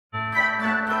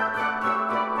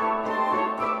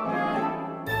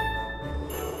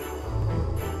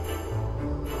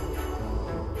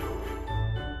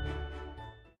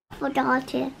forgot.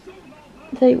 Say,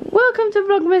 welcome to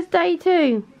Vlogmas Day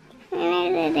 2.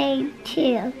 Day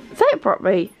 2. Say it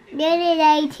properly.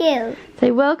 Day 2. Say,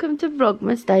 welcome to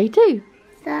Vlogmas Day 2.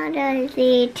 Saturday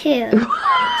 2.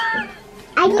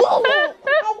 I did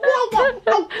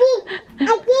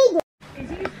it.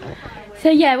 So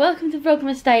yeah, welcome to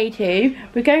Vlogmas Day 2.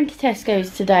 We're going to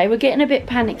Tesco's today. We're getting a bit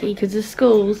panicky because the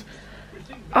schools,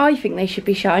 I think they should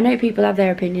be shut. I know people have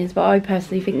their opinions, but I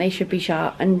personally think they should be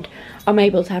shut, and I'm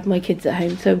able to have my kids at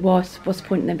home, so what's the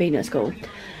point in them being at school?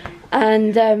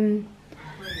 And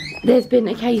there's been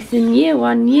a case in year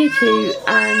 1, year 2,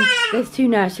 and there's 2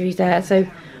 nurseries there, so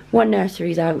 1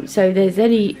 nursery's out. So there's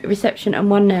any reception and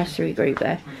 1 nursery group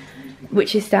there,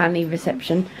 which is Stanley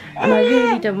reception, and I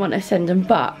really don't want to send them,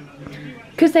 but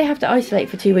because they have to isolate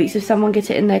for 2 weeks if someone gets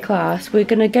it in their class, we're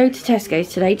going to go to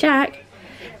Tesco's today, Jack,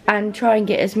 and try and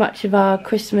get as much of our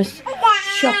Christmas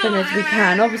shopping as we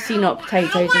can. Obviously not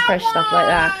potatoes and fresh stuff like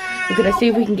that. We're going to see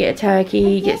if we can get a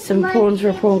turkey, get some prawns for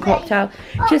a prawn cocktail,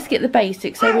 just get the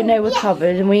basics so we know we're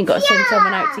covered and we ain't got to send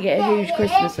someone out to get a huge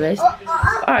Christmas list.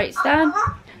 Alright, Stan,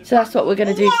 so that's what we're going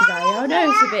to do today. I know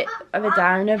it's a bit of a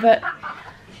downer, but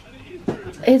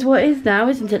it's what it is now,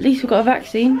 isn't it? At least we've got a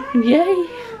vaccine. Yay!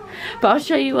 But I'll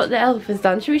show you what the elf has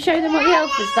done. Should we show them what the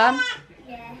elf has done?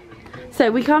 Yeah.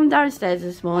 So we come downstairs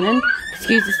this morning.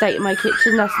 Excuse the state of my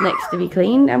kitchen, that's next to be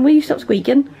cleaned. And will you stop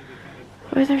squeaking?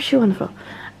 Where's there a shoe on the floor?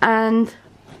 And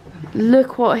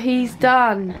look what he's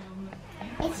done.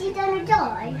 Is he gonna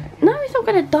die? No, he's not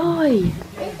gonna die.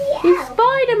 He's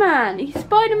Spider-Man. He's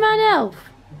Spider-Man elf.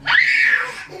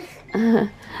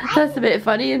 That's a bit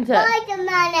funny, isn't it?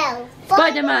 Spider-Man elf.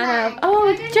 Spider-Man elf.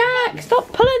 Oh, Jack, stop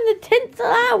pulling the tinsel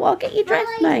out. I'll get you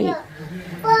dressed, mate.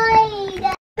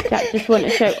 Spider. Jack just wanted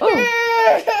to show. Oh,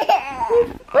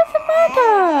 what's the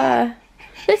matter?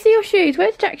 Let's see your shoes.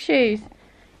 Where's Jack's shoes?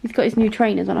 He's got his new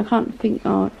trainers on. I can't think.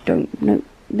 Oh, don't know.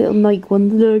 Little Nike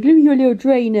ones. Look at your little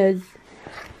trainers.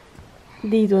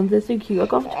 These ones are so cute. I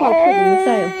got them for £12 in the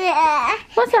sale.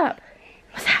 What's up?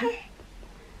 What's that?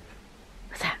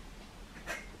 What's that?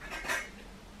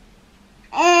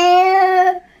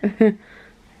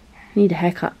 Need a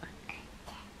haircut.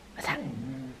 What's that?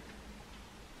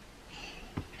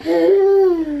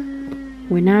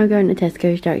 We're now going to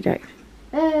Tesco's, Jack.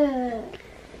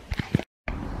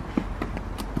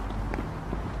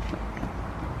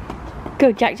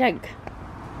 Go, Jack.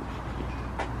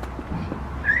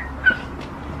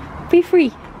 Be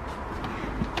free.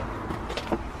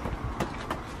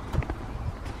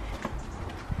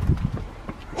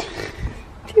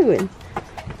 Doing.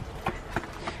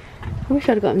 I wish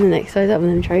I'd have gotten the next size up with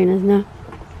them trainers now.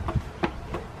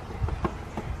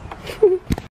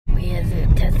 We're at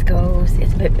Tesco's.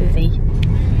 It's a bit busy.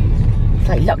 It's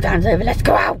like lockdown's over, let's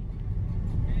go out!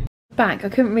 Back, I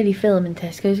couldn't really film in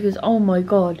Tesco's because, oh my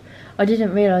god, I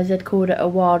didn't realise they'd called it a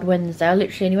Wild Wednesday. I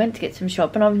literally only went to get some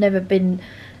shop and I've never been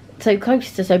so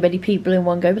close to so many people in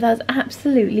one go, but that was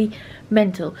absolutely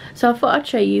mental. So I thought I'd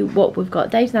show you what we've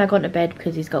got. Dave's now gone to bed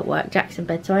because he's got work. Jack's in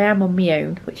bed, so I am on my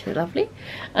own, which is lovely.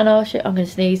 And I'm going to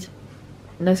sneeze.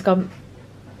 No scum.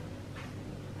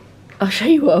 I'll show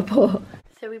you what I bought.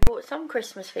 So we bought some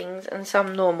Christmas things and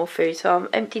some normal food. So I've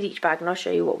emptied each bag and I'll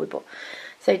show you what we bought.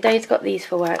 So Dave's got these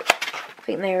for work. I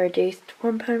think they were reduced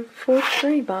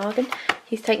 £1.43, bargain.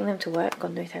 He's taking them to work.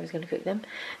 God knows how he's going to cook them.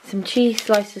 Some cheese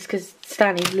slices because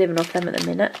Stanley's living off them at the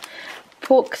minute.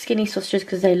 Pork skinny sausages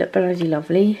because they look bloody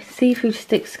lovely. Seafood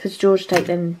sticks because George takes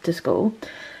them to school.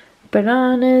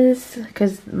 Bananas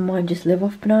because mine just live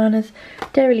off bananas.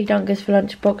 Dairy Dunkers for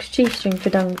lunchbox. Cheese string for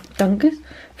Dunkers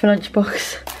for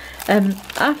lunchbox.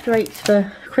 After eights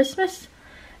for Christmas.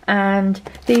 And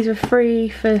these were free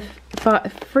for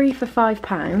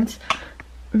 £5.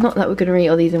 Not that we're going to eat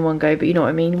all these in one go, but you know what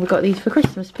I mean. We got these for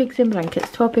Christmas. Pigs in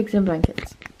blankets. 12 pigs in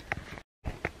blankets.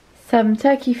 Some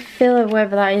turkey fillet,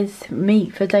 whatever that is,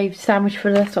 meat for Dave's sandwich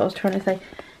for that's what I was trying to say,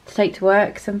 to take to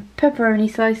work. Some pepperoni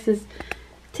slices.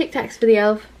 Tic Tacs for the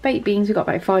elf. Baked beans, we've got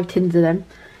about 5 tins of them.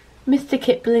 Mr.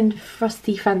 Kipling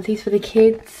frosty fancies for the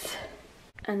kids.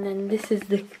 And then this is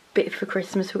the bit for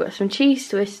Christmas. We've got some cheese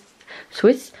twists.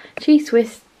 Cheese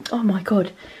twists. Oh my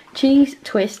god. Cheese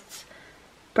twists.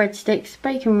 Breadsticks,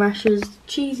 bacon rashers,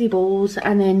 cheesy balls,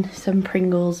 and then some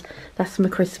Pringles. That's my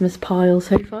Christmas pile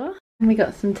so far. And we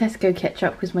got some Tesco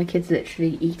ketchup because my kids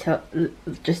literally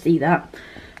just eat that.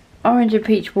 Orange and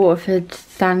peach water for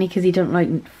Stanley because he don't like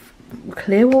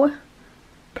clear water,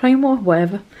 plain water,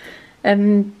 whatever.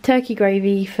 Turkey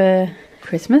gravy for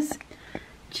Christmas.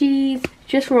 Cheese,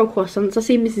 just raw croissants. I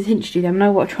see Mrs. Hinch do them and I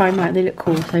want to try them out. They look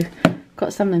cool, so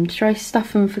got some of them to try.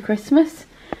 Stuff them for Christmas.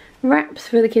 Wraps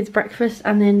for the kids' breakfast,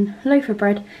 and then loaf of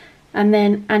bread And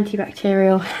then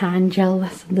antibacterial hand gel.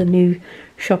 That's the new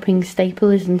shopping staple,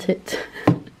 isn't it?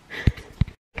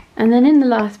 And then in the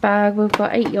last bag we've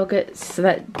got 8 yogurts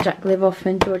that Jack live off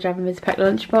and George have in his packed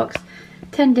lunchbox,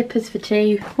 10 dippers for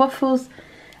tea, waffles,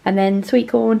 and then sweet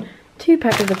corn, 2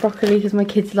 packets of broccoli because my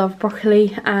kids love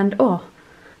broccoli, and oh,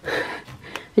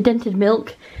 the dented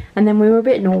milk. And then we were a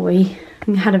bit naughty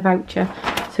and had a voucher,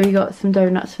 so we got some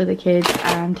donuts for the kids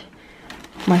and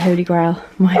my holy grail,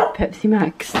 my Pepsi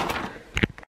Max.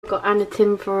 Got Anna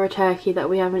tin for a turkey that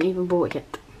we haven't even bought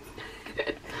yet.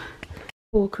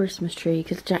 Or Christmas tree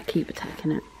because Jack keep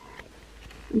attacking it.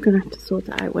 I'm gonna have to sort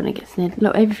it out when it gets near.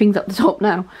 Look, everything's up the top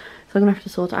now, so I'm gonna have to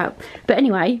sort it out. But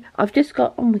anyway, I've just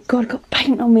got, oh my god, I got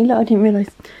paint on me. Look, I didn't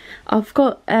realise. I've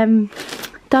got done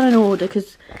an order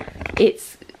because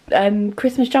it's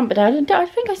Christmas jumper day. I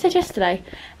think I said yesterday,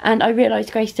 and I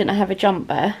realised Grace didn't have a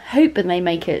jumper, hoping they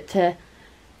make it to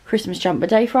Christmas jumper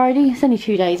day Friday. It's only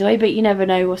 2 days away, but you never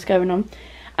know what's going on.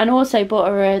 And also bought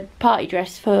her a party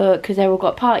dress for, because they've all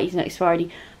got parties next Friday,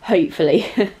 hopefully.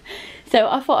 So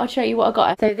I thought I'd show you what I got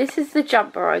her. So this is the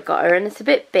jumper I got her, and it's a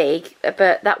bit big,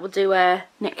 but that will do her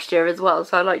next year as well.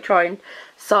 So I like try and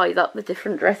size up the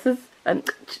different dresses.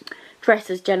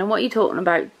 Dresses, Jen, and what are you talking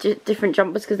about? Different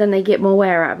jumpers, because then they get more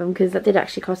wear out of them, because that did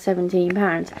actually cost £17.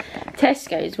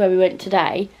 Tesco's, where we went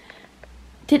today,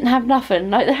 didn't have nothing.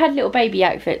 Like, they had little baby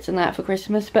outfits and that for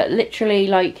Christmas, but literally,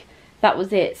 like, that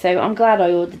was it. So I'm glad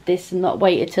I ordered this and not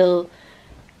waited till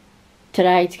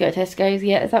today to go to Tesco's.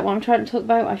 Yeah, is that what I'm trying to talk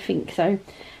about? I think so.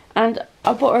 And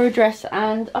I bought her a dress,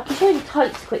 and I can show you the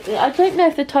tights quickly. I don't know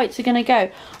if the tights are going to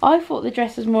go. I thought the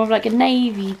dress was more of like a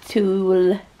navy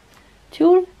tulle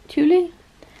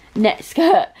net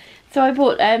skirt. So I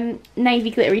bought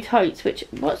navy glittery tights, which,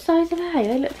 what size are they?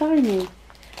 They look tiny.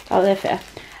 Oh, they're fair.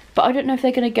 But I don't know if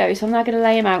they're going to go, so I'm now going to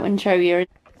lay them out and show you.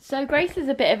 So Grace is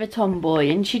a bit of a tomboy,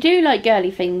 and she do like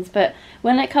girly things, but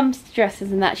when it comes to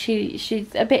dresses and that,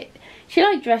 she's a bit, she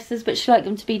likes dresses, but she likes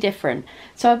them to be different.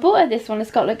 So I bought her this one.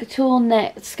 It's got like a tulle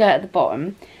net skirt at the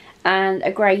bottom and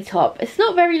a grey top. It's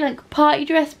not very like party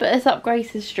dress, but it's up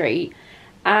Grace's street,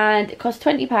 and it cost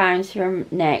 £20 from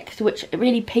Next, which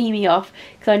really pee me off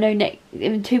because I know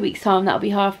in 2 weeks time that'll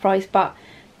be half price, but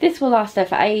this will last her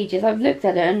for ages. I've looked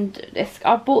at it, and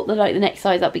I bought the next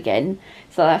size up again,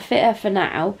 so I fit her for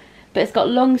now. But it's got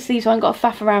long sleeves, so I ain't got to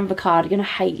faff around with a cardigan. I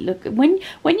hate look when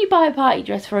you buy a party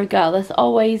dress for a girl, that's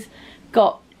always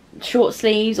got short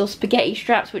sleeves or spaghetti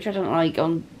straps, which I don't like.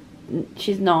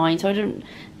 She's 9, so I don't.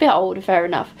 A bit older, fair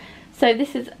enough. So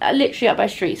this is literally up my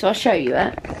street, so I'll show you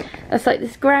it. It's like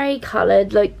this grey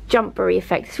coloured, like jumpery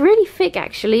effect. It's really thick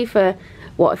actually for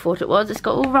what I thought it was. It's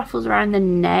got all ruffles around the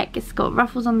neck, it's got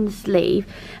ruffles on the sleeve,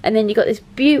 and then you got this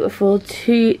beautiful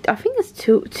I think it's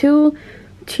tulle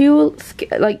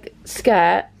like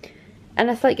skirt, and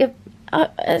it's like a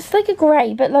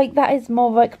grey, but like that is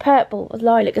more like purple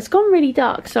lilac. It's gone really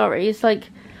dark, sorry, it's like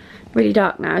really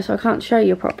dark now, so I can't show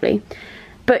you properly.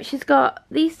 But she's got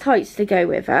these tights to go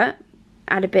with it,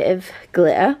 add a bit of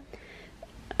glitter,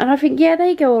 and I think, yeah,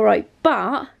 they go alright.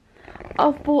 But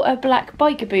I've bought her black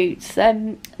biker boots,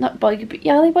 not biker boots,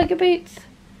 yeah, are they biker boots?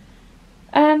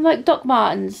 Like Doc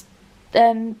Martens,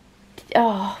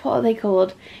 oh, what are they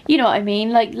called? You know what I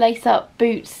mean, like lace up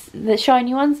boots, the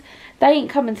shiny ones. They ain't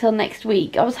come until next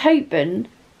week. I was hoping,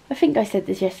 I think I said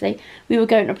this yesterday, we were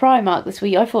going to Primark this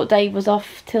week. I thought Dave was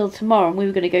off till tomorrow and we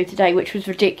were going to go today, which was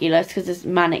ridiculous because it's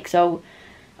manic, so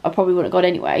I probably wouldn't have gone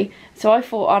anyway. So I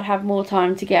thought I'd have more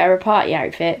time to get her a party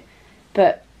outfit,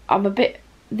 but I'm a bit,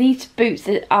 these boots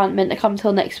aren't meant to come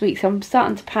till next week, so I'm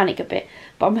starting to panic a bit.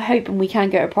 But I'm hoping we can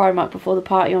go to Primark before the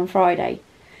party on Friday.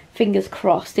 Fingers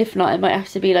crossed. If not, it might have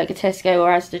to be like a Tesco or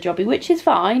Asda jobby, which is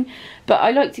fine. But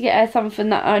I like to get her something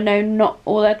that I know not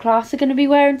all her class are going to be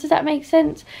wearing. Does that make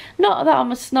sense? Not that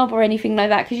I'm a snob or anything like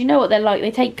that, because you know what they're like.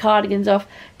 They take cardigans off,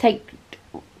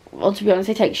 well, to be honest,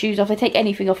 they take shoes off, they take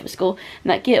anything off at school,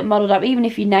 and that get muddled up. Even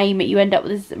if you name it, you end up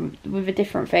with a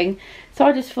different thing. So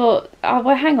I just thought, oh,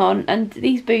 well, hang on. And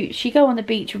these boots, she go on the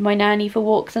beach with my nanny for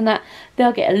walks and that,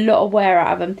 they'll get a lot of wear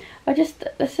out of them.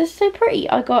 It's just so pretty.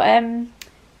 I got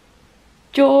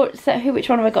George, which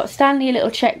one have I got? Stanley, a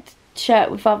little checked shirt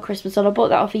with Father Christmas on. I bought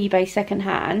that off eBay second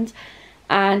hand,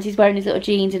 and he's wearing his little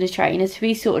jeans and his trainers, so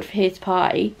he's sorted for his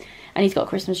party, and he's got a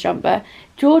Christmas jumper.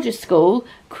 George's school,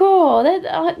 cool. When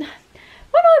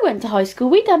I went to high school,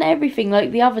 we'd done everything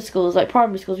like the other schools, like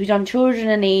primary schools. We'd done children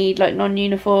in need, like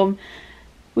non-uniform.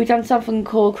 We'd done something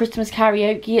called Christmas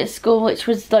karaoke at school, which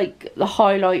was like the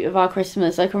highlight of our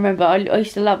Christmas. Like, I remember, I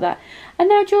used to love that. And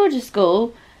now George's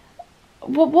school,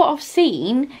 what I've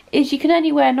seen is you can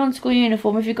only wear a non-school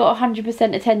uniform if you've got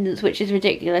 100% attendance, which is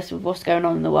ridiculous with what's going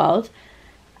on in the world.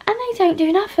 And they don't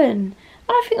do nothing. And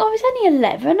I think I was only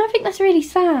 11. I think that's really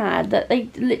sad that they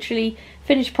literally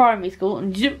finished primary school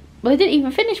and well, they didn't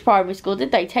even finish primary school,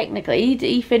 did they? Technically,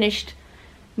 he finished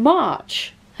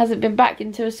March. Hasn't been back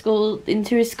into his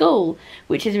school,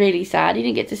 which is really sad. He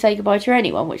didn't get to say goodbye to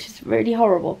anyone, which is really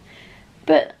horrible.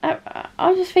 But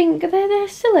I just think they're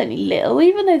still only little,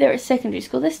 even though they're at secondary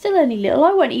school. They're still only little.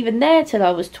 I wasn't even there till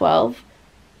I was 12.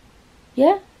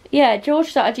 Yeah. Yeah, George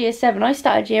started year 7, I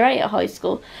started year 8 at high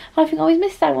school. I think I always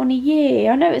missed out on a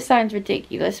year. I know it sounds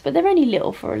ridiculous, but they're only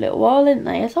little for a little while, aren't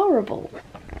they? It's horrible.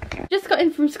 Just got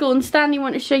in from school and Stanley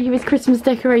wanted to show you his Christmas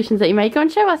decorations that he made. Go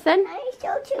and show us then.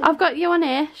 I've got you on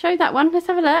here. Show that one. Let's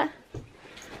have a look.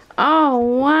 Oh,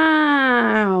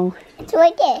 wow. It's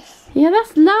like this. Yeah,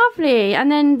 that's lovely.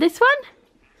 And then this one?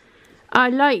 I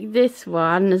like this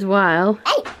one as well.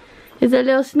 Hey. Is it a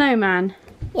little snowman?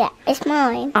 Yeah, it's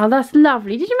mine. Oh, that's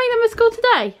lovely. Did you make them at school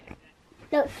today?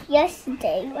 No,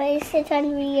 yesterday. Well, it's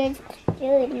 600 years to do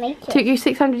it, make it. Took you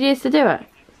 600 years to do it?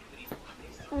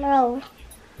 No.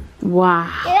 Wow.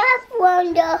 You have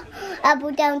one the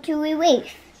apple down to a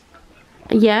reef.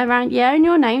 Yeah, round, yeah, in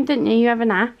your name, didn't you? You have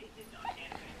an A.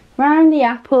 Round the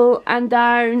apple and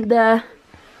down the...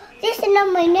 This is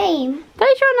not my name. That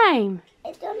is your name?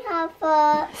 I don't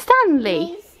have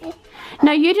Stanley.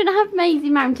 No, you didn't have Maisie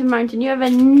Mountain. You have a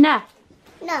N. No.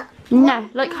 No,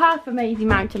 like half a Maisie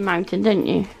Mountain, didn't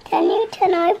you?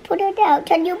 Can I put it out?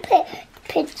 Can you put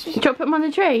pictures? Do you want to put them on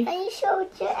the tree? Can you show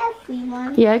it to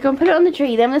everyone? Yeah, go and put it on the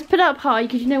tree then. Let's put it up high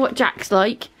because you know what Jack's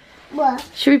like. What?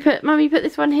 Should we put, Mummy, put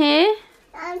this one here?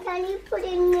 And can you put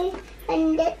it in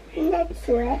this and that's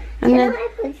where? And then I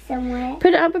put it somewhere?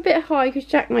 Put it up a bit high because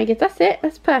Jack might get. That's it.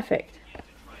 That's perfect.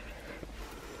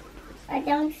 I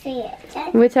don't see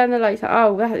it. We'll turn the lights on.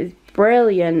 Oh, that is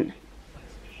brilliant.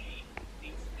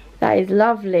 That is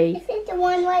lovely. Is it the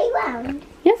one way round?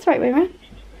 Yes, right way round.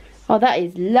 Oh, that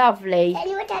is lovely. Can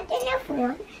you attach another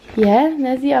one? Yeah,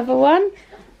 there's the other one.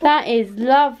 That is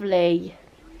lovely.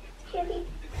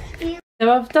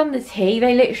 So I've done this here.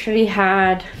 They literally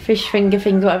had fish finger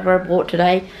things, whatever I bought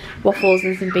today, waffles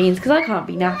and some beans, because I can't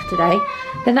be napped today.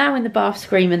 They're now in the bath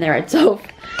screaming their heads off.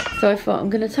 So I thought I'm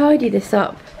going to tidy this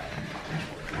up,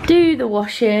 do the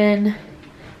washing,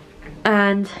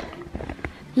 and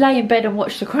lay in bed and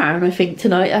watch The Crown, I think,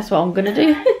 tonight. That's what I'm going to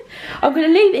do. I'm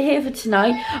going to leave it here for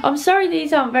tonight. I'm sorry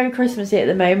these aren't very Christmassy at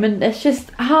the moment. It's just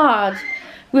hard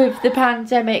with the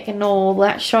pandemic and all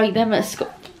that shite. Them at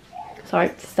school.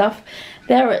 Sorry, stuff.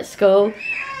 They're at school.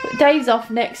 Dave's off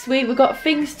next week. We've got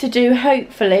things to do,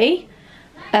 hopefully.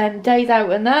 Days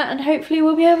out and that. And hopefully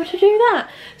we'll be able to do that.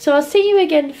 So I'll see you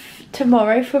again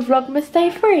tomorrow for Vlogmas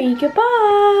Day 3.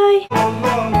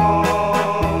 Goodbye.